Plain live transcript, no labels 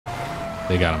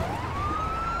They got him.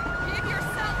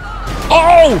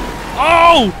 Oh!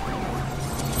 Oh!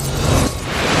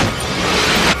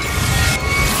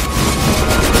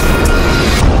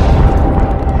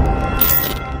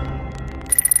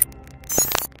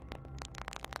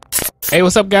 Hey,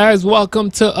 what's up, guys?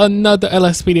 Welcome to another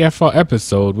Lspdfr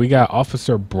episode. We got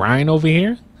Officer Brian over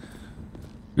here.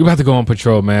 We're about to go on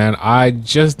patrol, man. I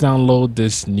just downloaded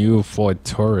this new Ford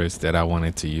Taurus that I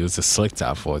wanted to use, the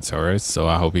Slicktop Ford Taurus. So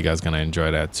I hope you guys gonna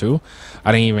enjoy that too.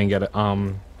 I didn't even get it.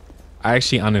 I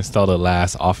actually uninstalled the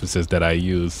last officers that I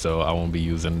used, so I won't be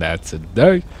using that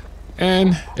today.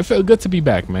 And it felt good to be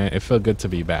back, man. It felt good to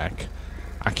be back.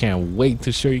 I can't wait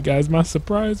to show you guys my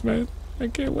surprise, man. I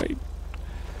can't wait.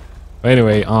 But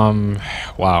anyway,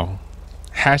 wow.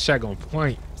 Hashtag on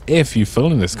point if you're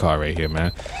feeling this car right here,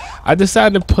 man. I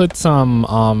decided to put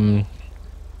some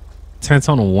tints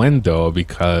on the window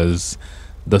because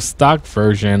the stock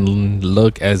version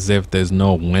look as if there's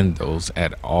no windows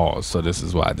at all. So this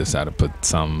is why I decided to put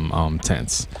some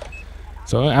tints.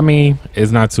 So I mean,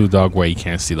 it's not too dark where you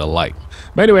can't see the light.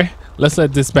 But anyway, let's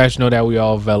let dispatch know that we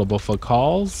are available for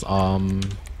calls.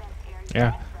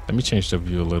 Yeah. Let me change the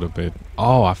view a little bit.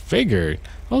 Oh, I figured.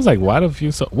 I was like, why the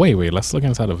view so... Wait, let's look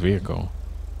inside the vehicle.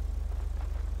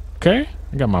 Okay,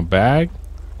 I got my bag.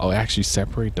 Oh, actually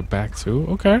separate the bag too.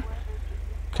 Okay. We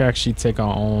can actually take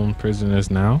our own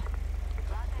prisoners now.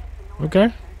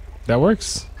 Okay, that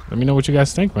works. Let me know what you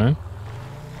guys think, man.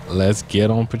 Let's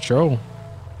get on patrol.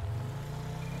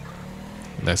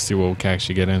 Let's see what we can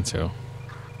actually get into.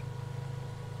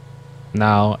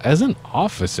 Now, as an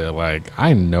officer, like,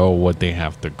 I know what they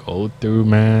have to go through,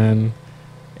 man.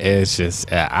 It's just,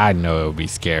 I know it'll be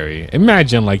scary.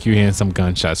 Imagine, like, you hearing some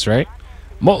gunshots, right?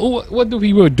 What do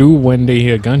people do when they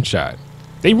hear a gunshot?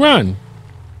 They run.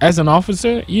 As an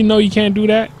officer, you know you can't do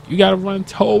that. You gotta run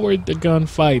toward the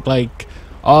gunfight, like,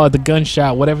 oh, the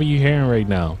gunshot, whatever you're hearing right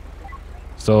now.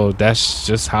 So that's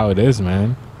just how it is,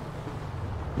 man.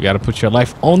 You gotta put your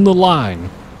life on the line.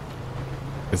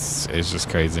 It's just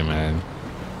crazy, man.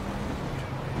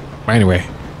 But anyway,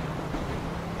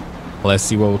 let's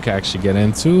see what we can actually get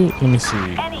into. Let me see.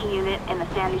 Any unit in the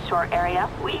Sandy Shore area,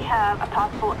 we have a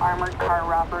possible armored car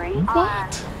robbery on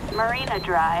Marina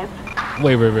Drive.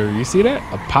 Wait. You see that?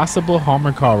 A possible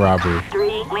armored car robbery.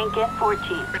 3 Lincoln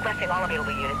 14. Requesting all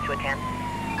available units to attend.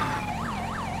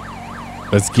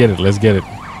 Let's get it.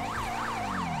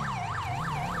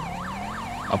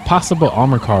 A possible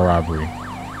armored car robbery.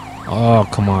 Oh,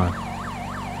 come on.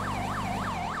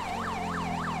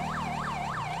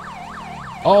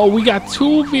 Oh, we got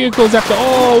 2 vehicles after.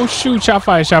 Oh, shoot. Shot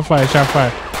fire. I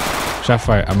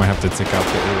might have to take out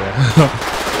the area.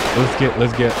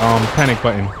 let's get panic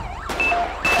button.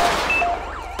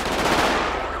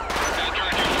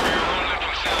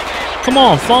 Come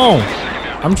on, phone.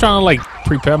 I'm trying to, like,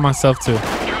 prepare myself to.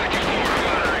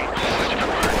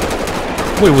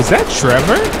 Wait, was that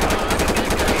Trevor?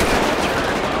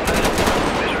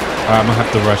 I'm gonna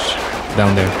have to rush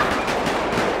down there.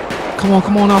 Come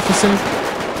on, officer.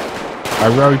 I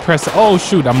already pressed. Oh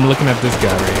shoot, I'm looking at this guy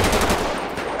right here.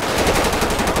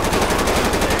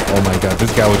 Oh my god,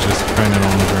 this guy was just crying on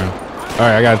the ground.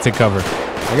 Alright, I gotta take cover.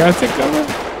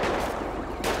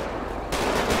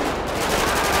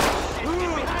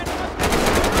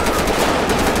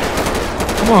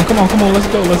 Come on, let's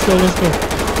go.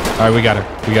 Alright, we got her.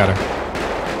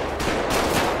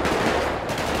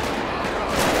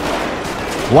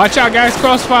 Watch out, guys,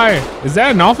 crossfire. Is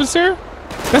that an officer?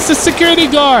 That's a security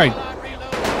guard.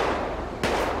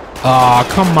 Oh,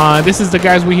 come on. This is the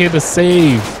guys we here to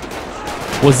save.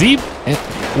 Was it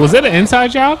an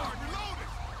inside job?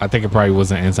 I think it probably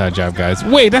was an inside job, guys.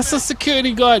 Wait, that's a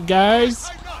security guard, guys.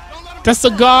 That's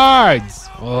the guards.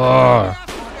 Oh.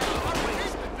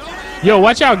 Yo,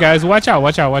 watch out, guys. Watch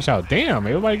out. Damn,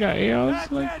 everybody got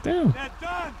ARs. Like, damn.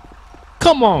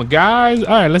 Come on, guys.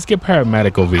 All right, let's get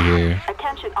paramedic over here.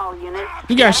 Attention all units.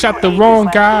 You guys shot the wrong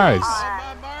guys.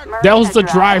 That was the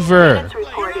driver.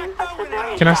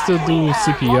 Can I still do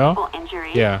CPR?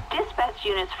 Yeah.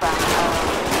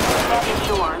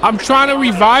 I'm trying to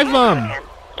revive him.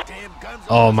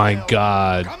 Oh my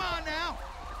god.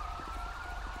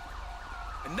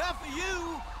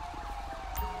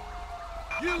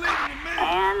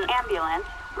 And ambulance.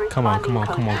 Come on.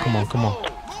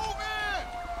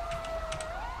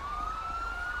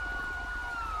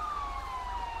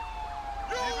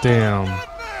 Damn.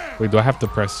 Wait, do I have to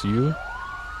press you?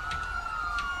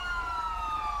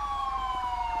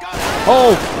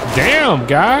 Oh, damn,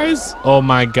 guys. Oh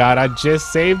my god, I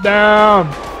just saved them.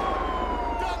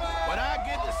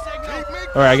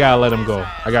 All right, I gotta let him go.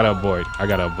 I gotta avoid.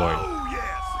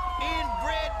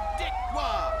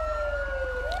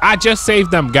 I just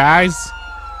saved them, guys.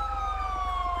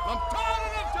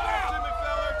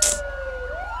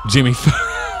 Jimmy.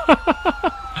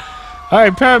 All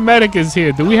right, paramedic is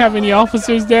here. Do we have any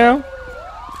officers down?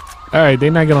 All right,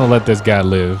 they're not gonna let this guy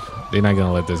live. They're not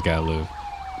gonna let this guy live.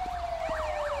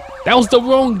 That was the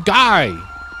wrong guy. I'm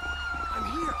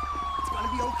here. It's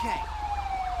gonna be okay.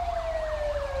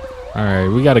 All right,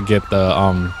 we gotta get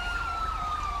the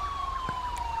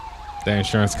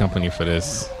insurance company for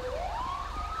this.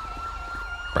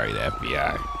 Probably the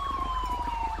FBI.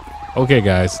 Okay,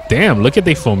 guys. Damn, look at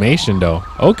the formation though.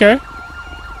 Okay.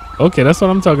 Okay, that's what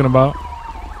I'm talking about.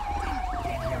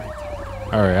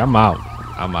 All right, I'm out.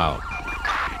 I'm out.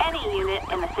 Any unit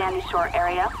in the Sandy Shore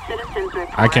area, citizens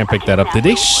report I can't pick that up. Did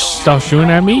they start shooting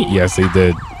at me? Yes, they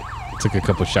did. Took a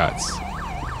couple shots.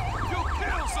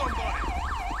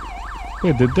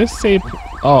 Wait, did this say?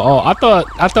 Oh, I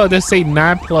thought this say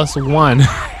 9 + 1.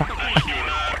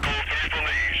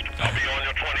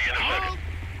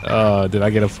 Did I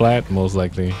get a flat? Most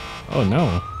likely. Oh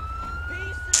no.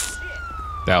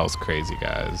 That was crazy,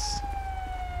 guys.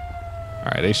 All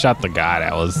right, they shot the guy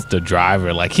that was the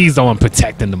driver. Like, he's the one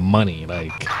protecting the money.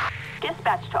 Like,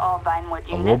 Dispatch to all Vinewood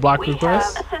units. roadblock We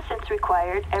request? have assistance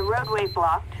required. A roadway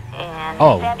blocked and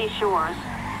Oh. Sandy Shores.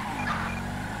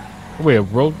 wait,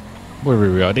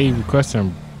 wait, are they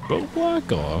requesting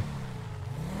roadblock or?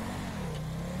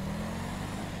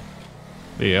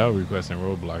 They are requesting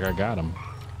roadblock. I got them.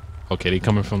 Okay, they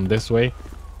coming from this way.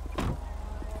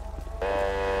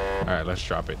 All right, let's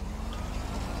drop it.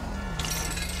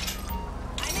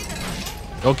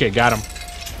 Okay, got him.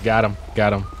 Got him.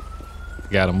 Got him.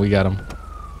 Got him. We got him.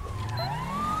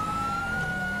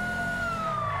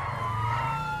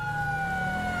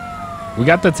 We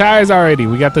got the tires already.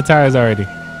 We got the tires already.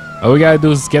 All we gotta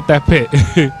do is get that pit.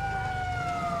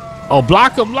 Oh,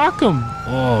 block him. Block him.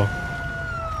 Oh.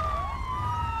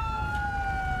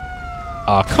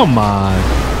 Oh, come on.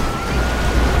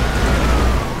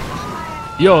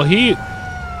 Yo,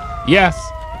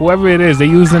 yes, whoever it is, they're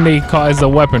using the car as a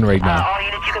weapon right now.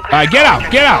 All right, get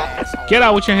out, get out. Get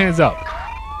out with your hands up.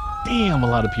 Damn, a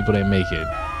lot of people didn't make it.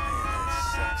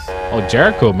 Oh,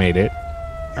 Jericho made it.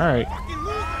 All right.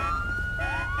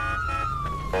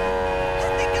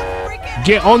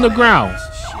 Get on the ground.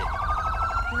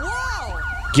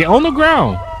 Get on the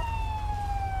ground.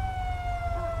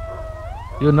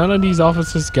 Yo, none of these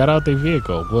officers got out their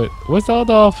vehicle. What's the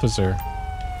other officer?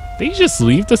 Did he just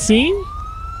leave the scene?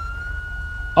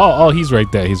 Oh, he's right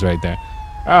there. He's right there.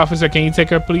 All right, officer, can you take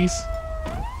her, please?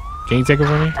 Can you take her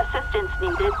for me? Assistance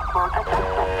needed for a suspect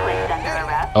placed under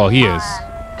arrest. Oh, he is.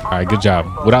 All right, good job.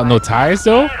 Without no tires,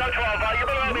 though? All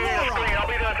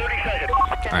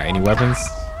right, any weapons?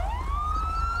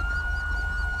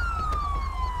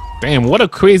 Damn, what a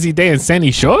crazy day in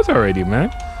Sandy Shores already, man.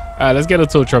 All right, let's get a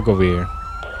tow truck over here.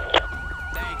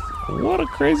 What a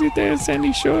crazy day in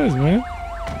Sandy Shores, man.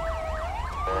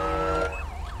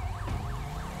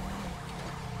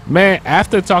 Man,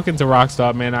 after talking to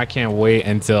Rockstar, man, I can't wait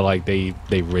until like they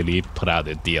really put out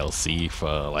the DLC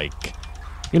for like,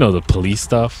 you know, the police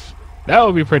stuff. That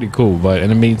would be pretty cool. But in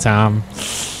the meantime,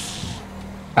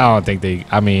 I don't think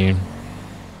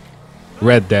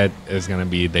Red Dead is gonna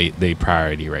be they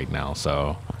priority right now.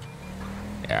 So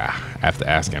yeah, after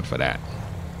asking for that.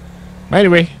 But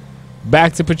anyway,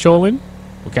 back to patrolling.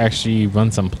 We can actually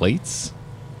run some plates.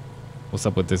 What's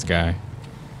up with this guy?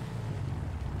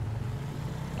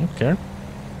 Okay.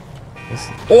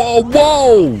 Oh,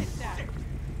 whoa!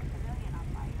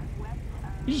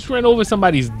 You just ran over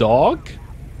somebody's dog?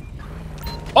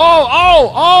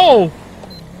 Oh!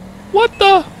 What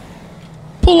the?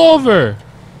 Pull over.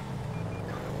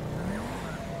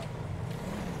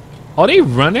 Are they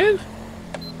running?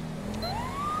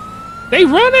 They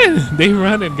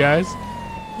running, guys.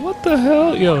 What the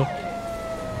hell, yo?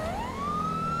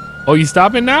 Oh, you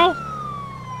stopping now?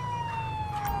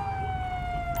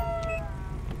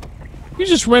 You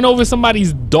just ran over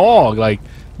somebody's dog. Like,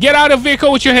 get out of the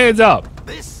vehicle with your hands up.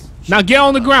 Now get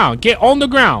on the ground. Get on the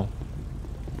ground.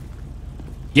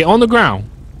 Get on the ground.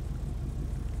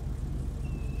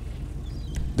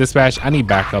 Dispatch, I need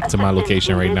backup to my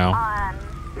location right now.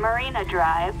 Marina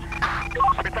Drive.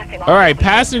 All right,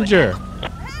 passenger.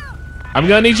 I'm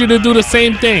gonna need you to do the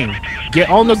same thing. Get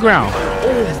on the ground.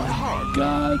 Oh my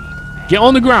God. Get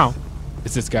on the ground.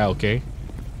 Is this guy okay?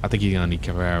 I think he's gonna need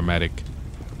a paramedic.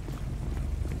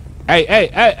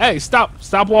 Hey, stop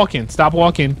walking. Stop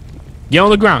walking. Get on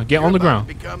the ground. Get on the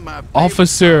ground.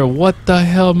 Officer, what the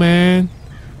hell, man?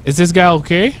 Is this guy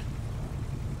okay?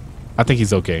 I think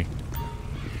he's okay.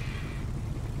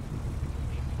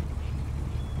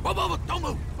 Whoa, don't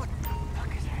move. What the fuck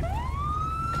is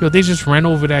that? Yo, they just ran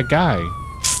over that guy.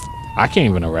 I can't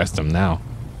even arrest him now.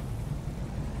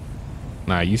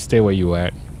 Nah, you stay where you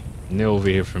at. Kneel over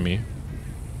here for me.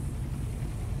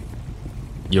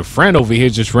 Your friend over here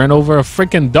just ran over a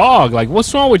freaking dog. Like,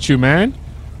 what's wrong with you, man?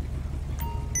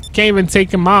 Can't even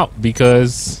take him out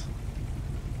because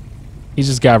he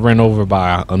just got run over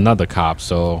by another cop.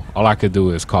 So all I could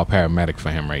do is call paramedic for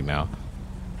him right now.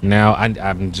 Now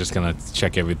I'm just gonna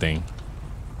check everything.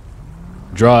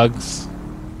 Drugs,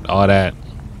 all that.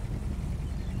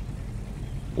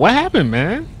 What happened,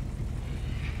 man?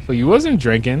 So you wasn't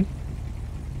drinking.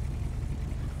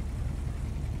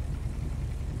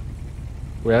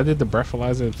 Wait, I did the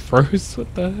breathalyzer first?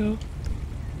 What the hell?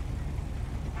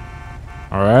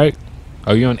 Alright.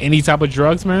 Are you on any type of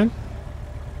drugs, man?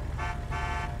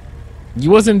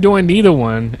 You wasn't doing neither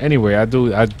one. Anyway,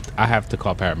 I have to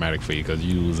call paramedic for you because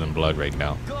you losing blood right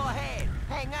now. Go ahead,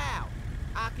 hang out.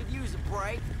 I could use a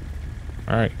break.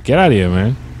 Alright, get out of here,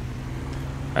 man.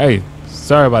 Hey,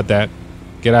 sorry about that.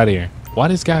 Get out of here. Why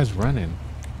this guy's running?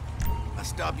 I'll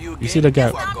stop you again. You see the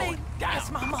guy?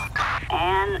 That's my mom.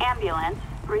 And ambulance.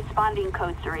 Responding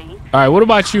code 3. Alright, what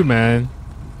about you, man?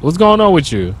 What's going on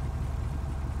with you?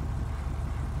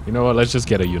 You know what? Let's just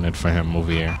get a unit for him over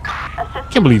here.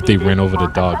 Can't believe they ran over the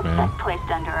dog, man. Placed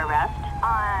under arrest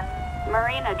on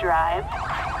Marina Drive.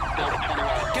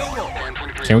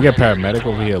 Can we get paramedic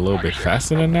over here a little bit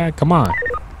faster than that? Come on.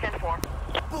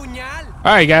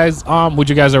 Alright, guys. Would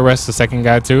you guys arrest the second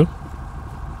guy too?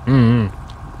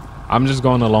 I'm just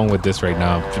going along with this right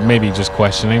now. Maybe just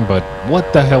questioning, but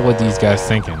what the hell were these guys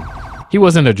thinking? He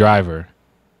wasn't a driver.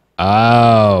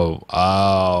 Oh,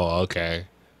 okay.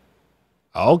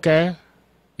 Okay.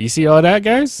 You see all that,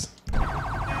 guys?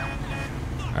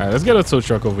 Alright, let's get a tow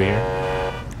truck over here.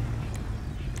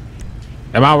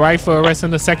 Am I right for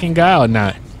arresting the second guy or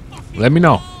not? Let me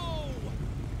know.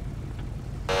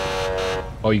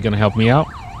 Oh, you gonna help me out?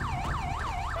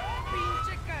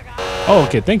 Oh,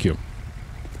 okay, thank you.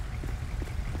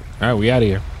 Alright, we out of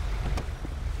here.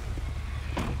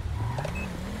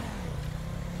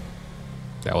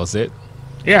 That was it.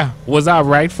 Yeah, was I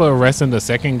right for arresting the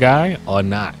second guy or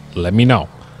not? Let me know.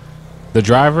 The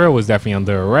driver was definitely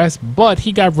under arrest, but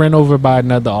he got run over by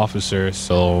another officer,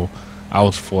 so I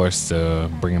was forced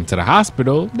to bring him to the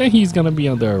hospital. Then he's gonna be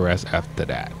under arrest after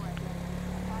that.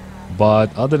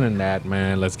 But other than that,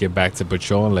 man, let's get back to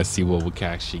patrol and let's see what we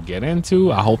can actually get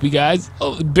into. I hope you guys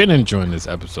been enjoying this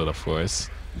episode, of course.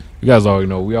 You guys already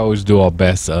know we always do our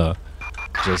best.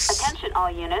 Just attention, all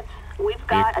units. We've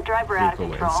got a driver out of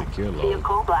control.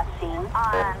 Vehicle last seen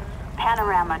on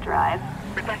Panorama Drive.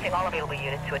 Requesting all available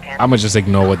units to attend. I'm gonna just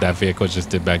ignore what that vehicle just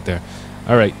did back there.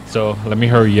 All right, so let me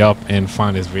hurry up and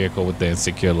find this vehicle with the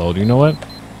insecure load. You know what?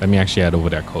 Let me actually add over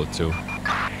that code too.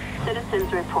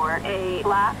 Citizens report a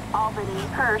black Albany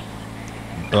hearse.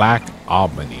 Black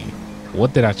Albany.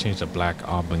 What did I change the Black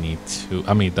Albany to?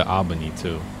 I mean, the Albany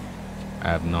to. I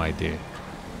have no idea.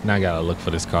 Now I gotta look for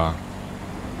this car.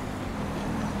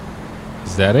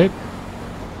 Is that it?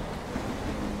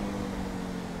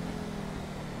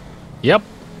 Yep.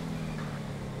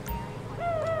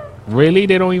 Really?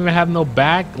 They don't even have no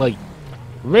back? Like,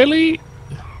 really?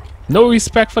 No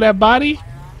respect for that body?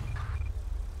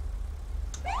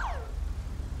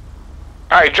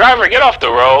 Alright, driver, get off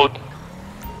the road.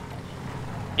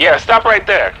 Yeah, stop right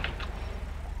there.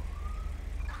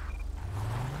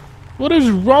 What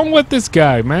is wrong with this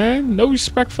guy, man? No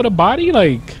respect for the body?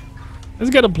 Like,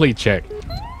 let's get a plate check.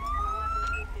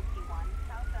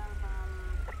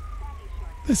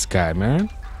 This guy, man.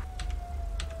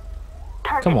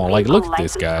 Come on, like, look at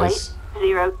this, guys.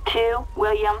 02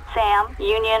 William Sam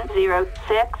Union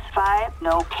 065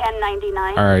 no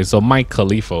 1099. All right, so Mike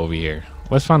Khalifa over here.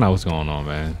 Let's find out what's going on,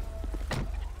 man.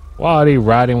 Why are they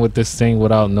riding with this thing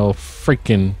without no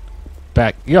freaking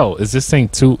back? Yo, is this thing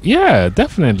too? Yeah,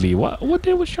 definitely. What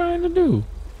they was trying to do?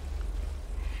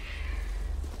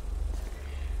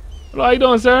 How you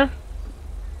doing, sir?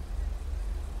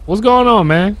 What's going on,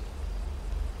 man?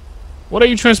 What are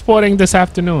you transporting this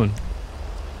afternoon?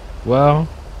 Well,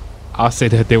 I'll say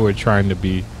that they were trying to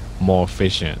be more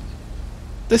efficient.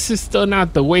 This is still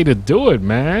not the way to do it,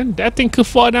 man. That thing could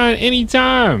fall down any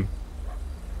time.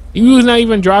 You was not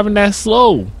even driving that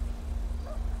slow.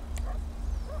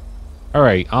 All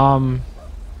right, I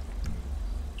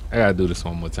gotta do this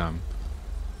one more time.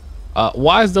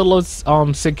 Why is the load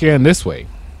secure in this way?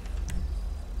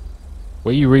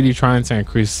 Were you really trying to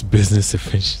increase business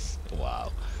efficiency?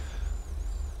 Wow.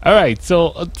 All right,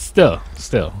 so still.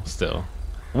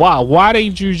 Why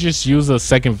didn't you just use a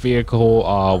second vehicle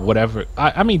or whatever?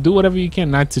 I mean, do whatever you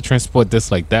can not to transport this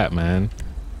like that, man.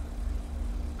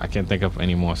 I can't think of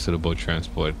any more suitable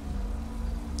transport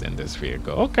than this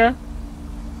vehicle. Okay.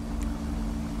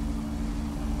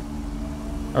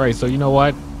 All right, so you know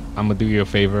what? I'm gonna do you a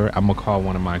favor. I'm gonna call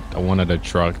one of the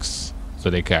trucks so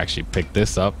they can actually pick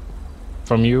this up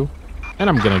from you, and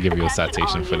I'm gonna give you a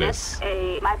citation for this.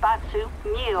 A Maibatsu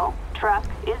mule truck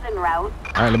is en route.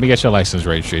 All right, let me get your license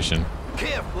registration.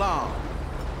 Kevlar.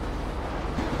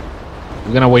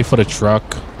 We're gonna wait for the truck.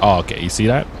 Oh, okay. You see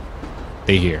that?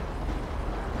 They here.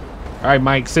 All right,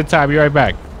 Mike, sit tight. Be right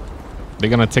back. They're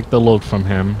gonna take the load from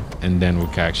him, and then we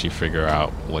can actually figure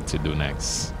out what to do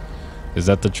next. Is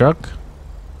that the truck?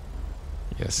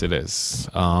 Yes, it is.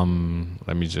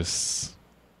 Let me just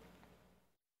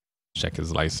check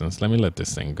his license. Let me let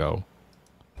this thing go.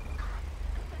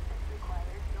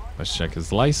 Let's check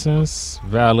his license.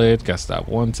 Valid. Got stopped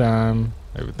one time.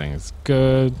 Everything is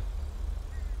good.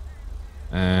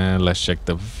 And let's check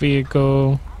the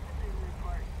vehicle.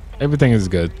 Everything is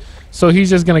good. So he's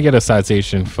just gonna get a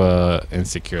citation for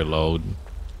insecure load,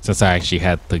 since I actually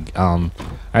had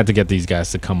to get these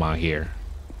guys to come out here.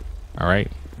 All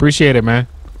right, appreciate it, man.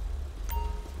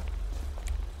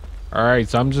 All right,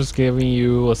 so I'm just giving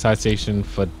you a citation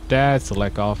for that.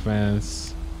 Select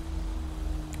offense,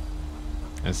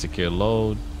 insecure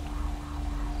load.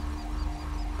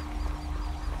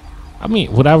 I mean,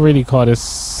 would I really call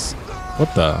this?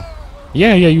 What the?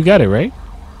 Yeah, you got it right.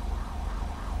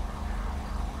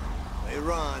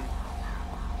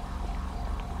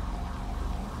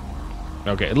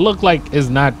 Okay, it looked like it's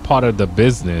not part of the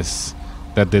business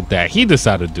that did that. He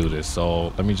decided to do this, so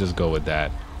let me just go with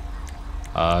that.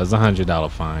 It's $100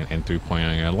 fine and 3 point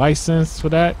on your license for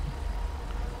that.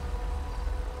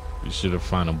 You should have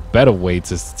found a better way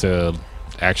to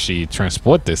actually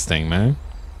transport this thing, man.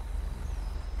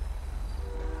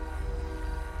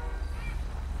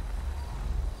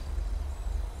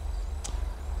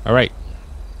 All right.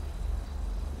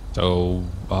 So,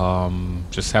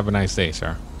 just have a nice day,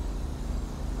 sir.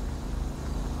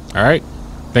 All right,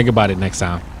 think about it next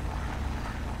time.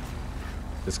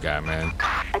 This guy, man.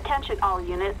 Attention all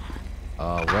units.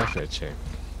 Welfare check.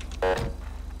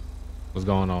 What's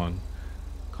going on?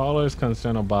 Caller is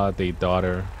concerned about their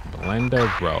daughter,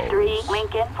 Belinda Rose. 3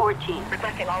 Lincoln 14.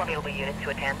 Requesting all available units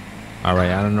to attend. All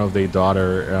right, I don't know if their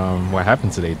daughter, what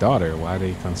happened to their daughter? Why are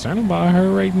they concerned about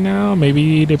her right now?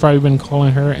 Maybe they probably been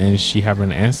calling her and she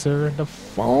haven't answered the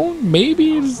phone.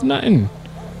 Maybe it's nothing.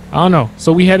 I don't know.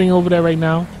 So we heading over there right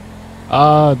now.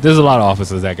 There's a lot of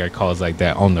officers that get calls like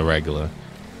that on the regular.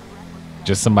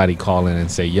 Just somebody calling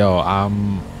and say, yo,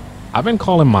 I've been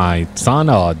calling my son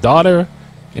or daughter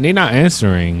and they're not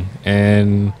answering,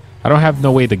 and I don't have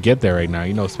no way to get there right now,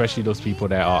 you know, especially those people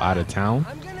that are out of town.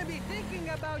 I'm gonna be thinking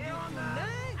about you tonight.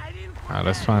 All right,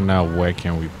 let's find out where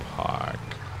can we park.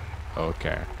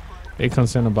 Okay, they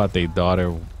concerned about their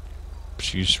daughter.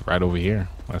 She's right over here.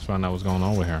 Let's find out what's going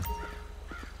on with her.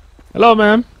 Hello,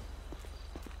 ma'am.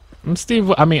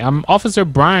 I'm Officer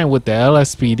Brian with the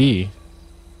LSPD.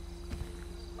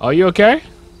 Are you okay?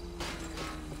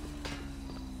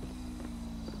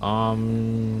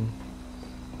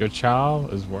 Your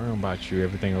child is worrying about you.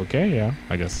 Everything okay? Yeah,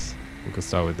 I guess we could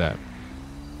start with that.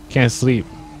 Can't sleep.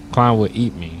 Client will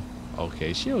eat me.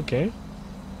 Okay, she okay?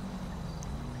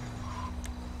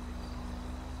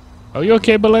 Are you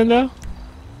okay, Belinda?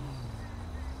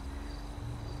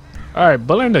 All right,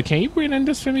 Belinda, can you breathe in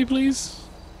this for me, please?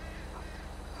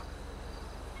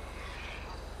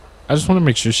 I just want to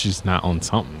make sure she's not on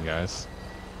something, guys.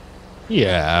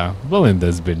 Yeah,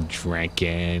 Belinda's been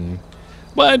drinking.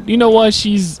 But you know what?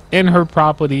 She's in her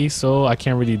property, so I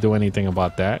can't really do anything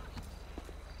about that.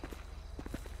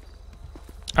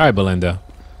 All right, Belinda.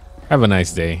 Have a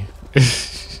nice day.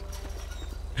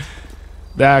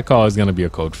 That call is going to be a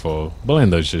code for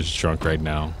Belinda's just drunk right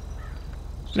now.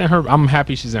 She's in her, I'm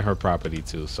happy she's in her property,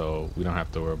 too, so we don't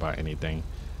have to worry about anything.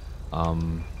 Oh,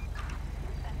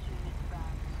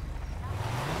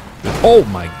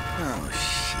 my. Oh,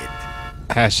 shit.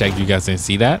 Hashtag, you guys didn't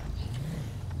see that?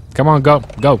 Come on, go.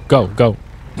 Oh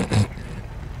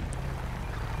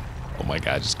my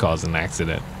God, just caused an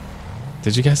accident.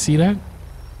 Did you guys see that?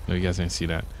 No, you guys didn't see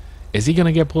that. Is he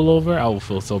gonna get pulled over? I will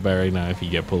feel so bad right now if he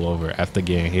get pulled over after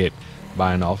getting hit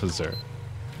by an officer.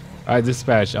 All right,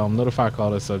 dispatch. Notify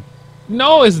caller. So,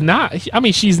 no, it's not. I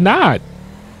mean, she's not.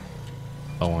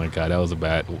 Oh my God, that was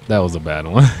a bad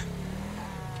one.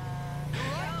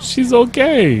 She's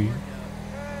okay.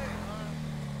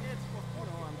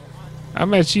 I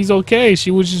mean, she's okay.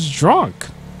 She was just drunk.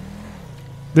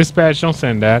 Dispatch, don't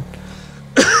send that.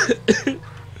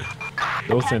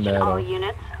 Don't send that. All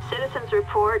units. Citizens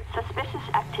report suspicious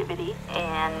activity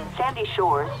in Sandy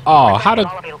Shores. Oh, how to?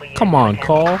 Come on,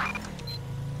 call.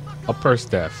 A purse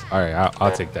theft. All right,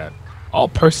 I'll take that. Oh,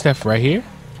 purse theft right here.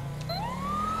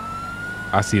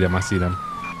 I see them. I see them.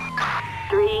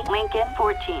 3 Lincoln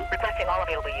 14. Requesting all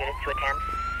available units to attend.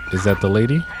 Is that the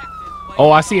lady?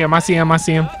 Oh, I see him. I see him. I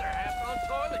see him.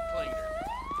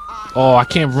 Oh, I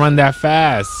can't run that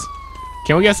fast.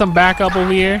 Can we get some backup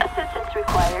over here? Assistance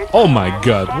required. Oh my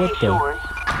God! What the?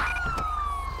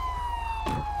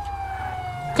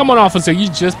 Come on, officer. You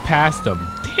just passed him.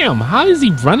 Damn, how is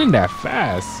he running that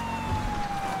fast?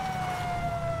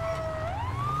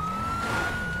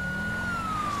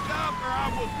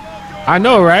 I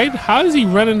know, right? How is he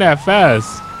running that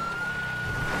fast?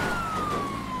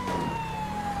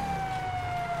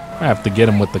 I have to get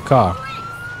him with the car.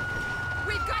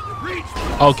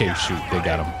 Okay, shoot. They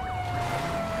got him.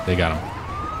 They got him.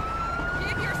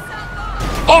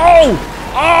 Oh!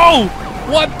 Oh!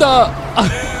 What the?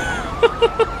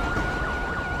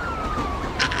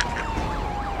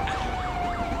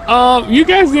 You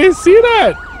guys didn't see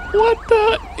that? What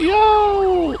the?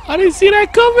 Yo! I didn't see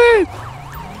that coming.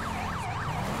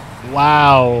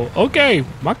 Wow. Okay,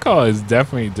 my car is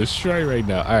definitely destroyed right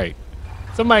now. All right,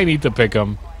 somebody need to pick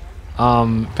him.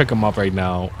 Pick him up right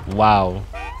now. Wow.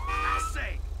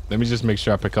 Let me just make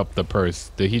sure I pick up the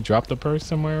purse. Did he drop the purse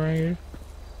somewhere right here?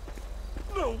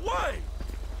 No way.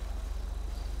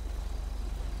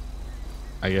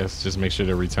 I guess just make sure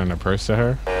to return the purse to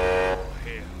her.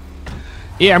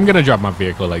 Yeah, I'm gonna drop my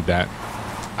vehicle like that.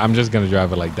 I'm just gonna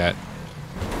drive it like that.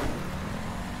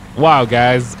 Wow,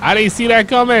 guys, I didn't see that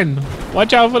coming.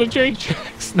 Watch out for the train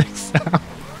tracks next time.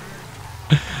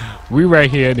 We right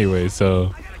here anyway,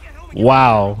 so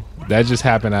wow, that just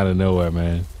happened out of nowhere,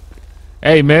 man.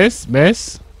 Hey, miss,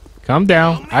 calm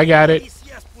down. I got it.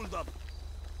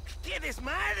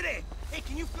 Hey,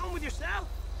 can you film with yourself?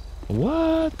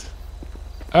 What?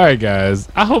 All right, guys,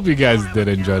 I hope you guys did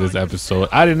enjoy this episode.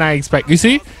 I did not expect. You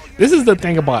see, this is the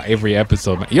thing about every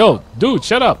episode, man. Yo, dude,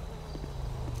 shut up.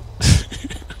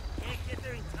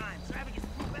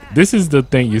 This is the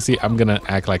thing. You see, I'm gonna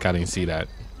act like I didn't see that.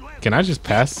 Can I just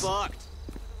pass?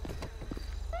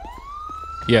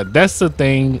 Yeah, that's the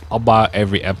thing about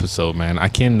every episode, man. I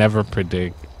can never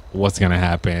predict what's gonna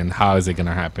happen, how is it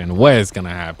gonna happen, where it's gonna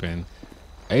happen.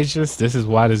 It's just, this is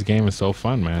why this game is so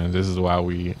fun, man. This is why I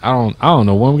don't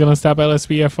know when we're gonna stop at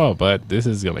Lspdfr, but this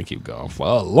is gonna keep going for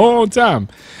a long time.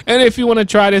 And if you want to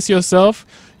try this yourself,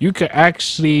 you can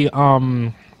actually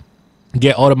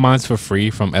get all the mods for free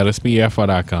from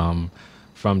lspdfr.com,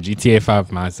 from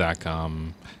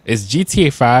GTA5mods.com. It's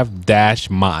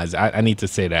GTA5-mods. I need to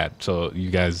say that so you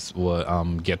guys will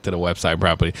get to the website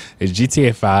properly. It's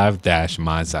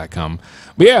GTA5-mods.com.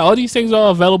 But yeah, all these things are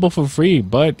available for free,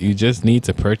 but you just need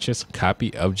to purchase a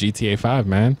copy of GTA 5,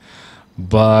 man.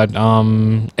 But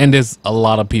and there's a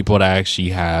lot of people that actually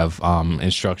have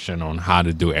instruction on how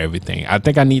to do everything. I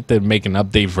think I need to make an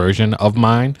update version of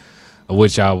mine,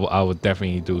 which I will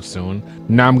definitely do soon.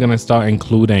 Now I'm gonna start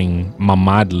including my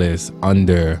mod list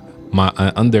under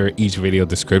each video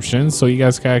description, so you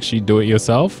guys can actually do it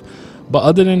yourself. But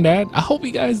other than that, I hope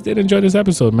you guys did enjoy this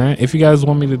episode, man. If you guys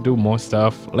want me to do more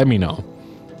stuff, let me know.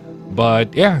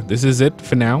 But yeah, this is it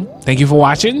for now. Thank you for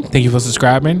watching. Thank you for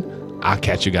subscribing. I'll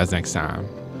catch you guys next time.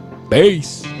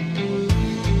 Peace.